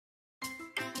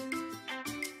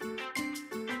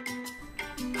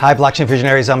Hi blockchain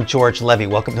visionaries, I'm George Levy.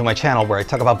 Welcome to my channel where I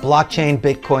talk about blockchain,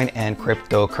 Bitcoin, and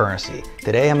cryptocurrency.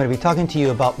 Today I'm going to be talking to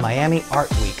you about Miami Art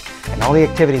Week and all the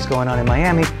activities going on in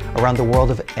Miami around the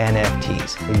world of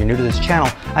NFTs. If you're new to this channel,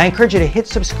 I encourage you to hit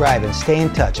subscribe and stay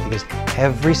in touch because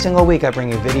every single week I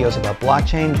bring you videos about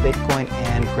blockchain, Bitcoin,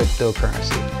 and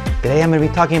cryptocurrency. Today I'm going to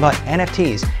be talking about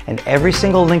NFTs, and every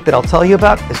single link that I'll tell you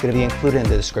about is going to be included in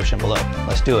the description below.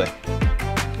 Let's do it.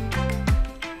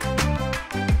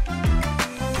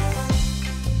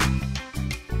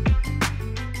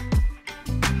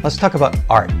 Let's talk about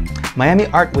art. Miami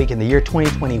Art Week in the year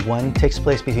 2021 takes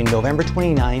place between November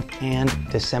 29th and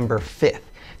December 5th.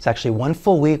 It's actually one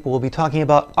full week where we'll be talking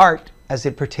about art as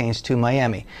it pertains to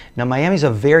Miami. Now, Miami is a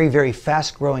very, very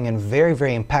fast-growing and very,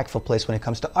 very impactful place when it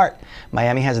comes to art.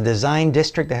 Miami has a design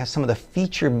district that has some of the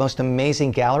featured most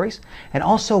amazing galleries, and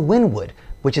also Wynwood,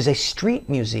 which is a street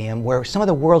museum where some of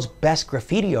the world's best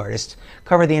graffiti artists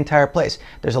cover the entire place.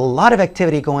 There's a lot of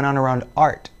activity going on around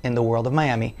art in the world of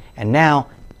Miami, and now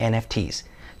NFTs.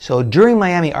 So during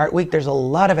Miami Art Week, there's a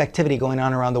lot of activity going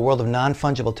on around the world of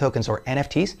non-fungible tokens, or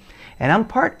NFTs, and I'm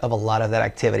part of a lot of that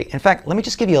activity. In fact, let me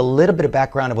just give you a little bit of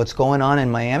background of what's going on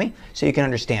in Miami so you can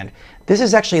understand. This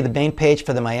is actually the main page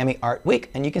for the Miami Art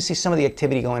Week, and you can see some of the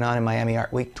activity going on in Miami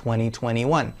Art Week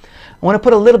 2021. I want to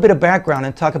put a little bit of background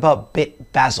and talk about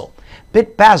BitBasel.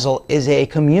 BitBasel is a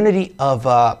community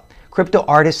of crypto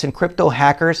artists and crypto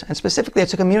hackers, and specifically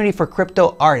it's a community for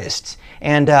crypto artists.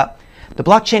 And the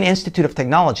Blockchain Institute of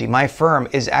Technology, my firm,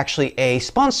 is actually a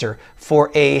sponsor for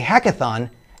a hackathon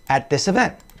at this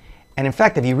event. And in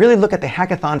fact, if you really look at the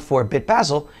hackathon for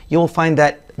BitBasel, you will find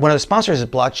that one of the sponsors is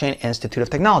Blockchain Institute of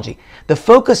Technology. The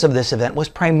focus of this event was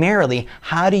primarily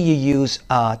how do you use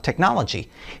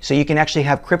technology so you can actually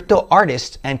have crypto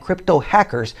artists and crypto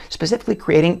hackers specifically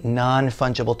creating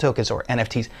non-fungible tokens, or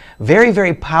NFTs. Very,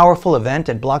 very powerful event,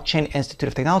 and Blockchain Institute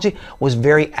of Technology was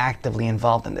very actively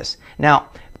involved in this. Now,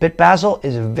 BitBasel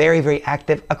is very, very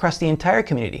active across the entire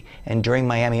community, and during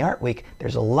Miami Art Week,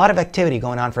 there's a lot of activity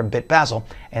going on from BitBasel,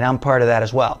 and I'm part of that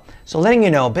as well. So letting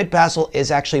you know, BitBasel is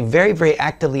actually very, very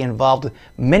actively involved with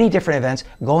many different events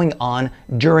going on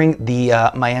during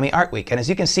the Miami Art Week. And as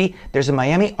you can see, there's a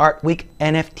Miami Art Week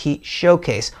NFT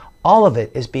showcase. All of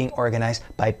it is being organized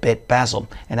by BitBasel,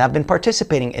 and I've been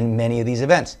participating in many of these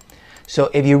events.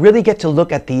 So if you really get to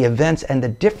look at the events and the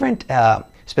different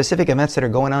specific events that are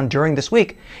going on during this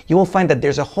week, you will find that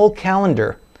there's a whole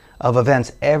calendar of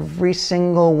events, every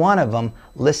single one of them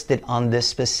listed on this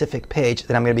specific page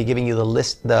that I'm going to be giving you the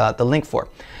link for.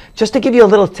 Just to give you a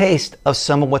little taste of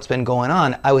some of what's been going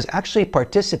on, I was actually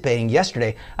participating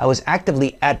yesterday. I was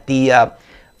actively at the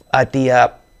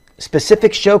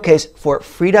specific showcase for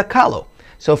Frida Kahlo.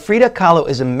 So Frida Kahlo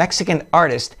is a Mexican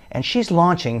artist, and she's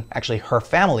launching, actually her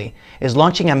family is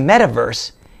launching a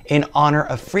Metaverse in honor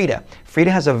of Frida.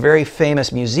 Frida has a very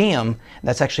famous museum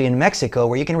that's actually in Mexico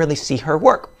where you can really see her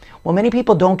work. Well, many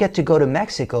people don't get to go to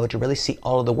Mexico to really see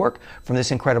all of the work from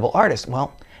this incredible artist.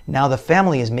 Well, now the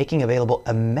family is making available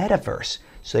a Metaverse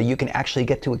so you can actually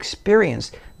get to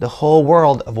experience the whole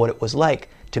world of what it was like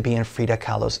to be in Frida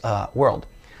Kahlo's world.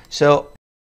 So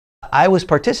I was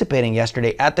participating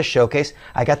yesterday at the showcase.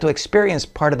 I got to experience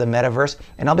part of the Metaverse,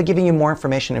 and I'll be giving you more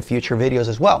information in future videos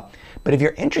as well. But if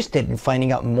you're interested in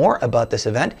finding out more about this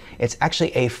event, it's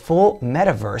actually a full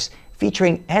Metaverse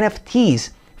featuring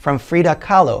NFTs from Frida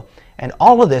Kahlo. And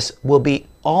all of this will be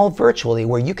all virtually,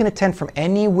 where you can attend from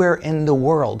anywhere in the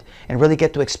world and really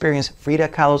get to experience Frida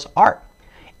Kahlo's art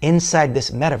inside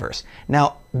this Metaverse.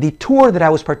 Now, the tour that I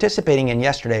was participating in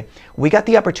yesterday, we got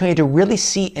the opportunity to really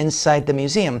see inside the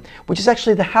museum, which is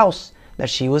actually the house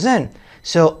that she was in.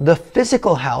 So the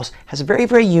physical house has very,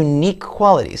 very unique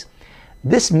qualities.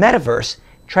 This Metaverse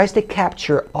tries to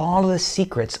capture all of the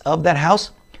secrets of that house,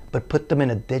 but put them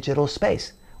in a digital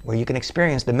space where you can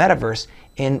experience the Metaverse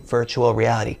in virtual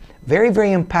reality. Very, very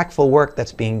impactful work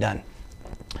that's being done.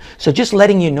 So just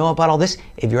letting you know about all this,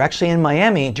 if you're actually in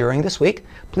Miami during this week,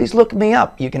 please look me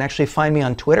up. You can actually find me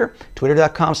on Twitter,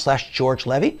 twitter.com/George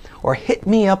Levy, or hit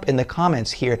me up in the comments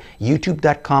here,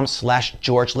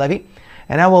 youtube.com/George Levy,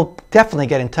 and I will definitely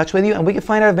get in touch with you, and we can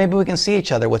find out if maybe we can see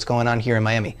each other, what's going on here in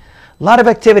Miami. A lot of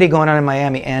activity going on in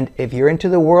Miami, and if you're into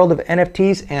the world of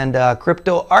NFTs and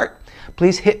crypto art,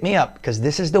 please hit me up, because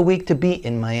this is the week to be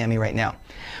in Miami right now.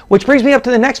 Which brings me up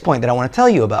to the next point that I want to tell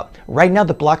you about. Right now,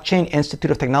 the Blockchain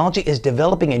Institute of Technology is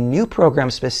developing a new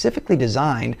program specifically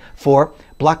designed for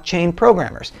blockchain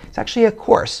programmers. It's actually a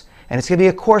course, and it's going to be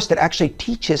a course that actually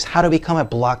teaches how to become a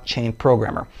blockchain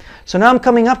programmer. So now I'm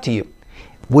coming up to you.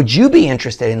 Would you be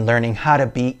interested in learning how to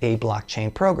be a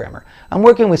blockchain programmer? I'm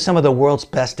working with some of the world's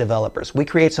best developers. We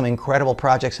create some incredible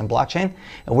projects in blockchain,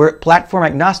 and we're platform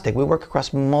agnostic. We work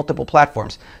across multiple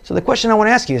platforms. So the question I want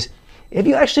to ask you is, if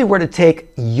you actually were to take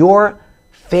your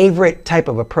favorite type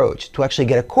of approach to actually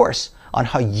get a course on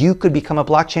how you could become a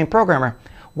blockchain programmer,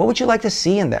 what would you like to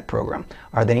see in that program?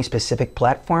 Are there any specific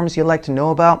platforms you'd like to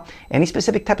know about? Any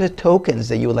specific types of tokens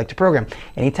that you would like to program?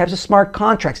 Any types of smart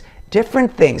contracts?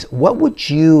 Different things. What would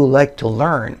you like to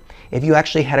learn if you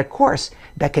actually had a course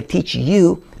that could teach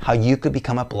you how you could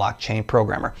become a blockchain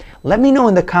programmer? Let me know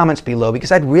in the comments below,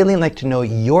 because I'd really like to know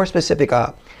your specific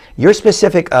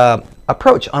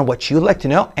approach on what you'd like to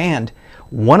know. And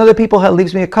one of the people that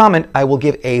leaves me a comment, I will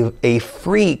give a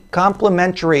free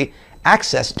complimentary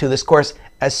access to this course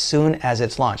as soon as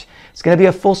it's launched. It's going to be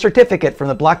a full certificate from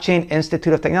the Blockchain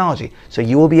Institute of Technology. So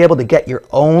you will be able to get your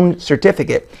own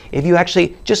certificate if you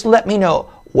actually just let me know,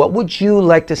 what would you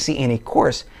like to see in a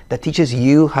course that teaches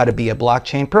you how to be a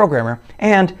blockchain programmer?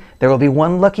 And there will be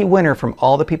one lucky winner from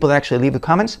all the people that actually leave the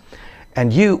comments,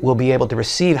 and you will be able to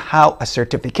receive a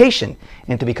certification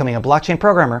into becoming a blockchain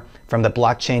programmer from the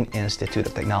Blockchain Institute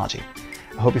of Technology.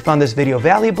 I hope you found this video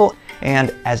valuable,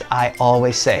 and as I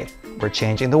always say, we're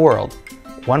changing the world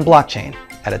one blockchain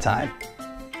at a time.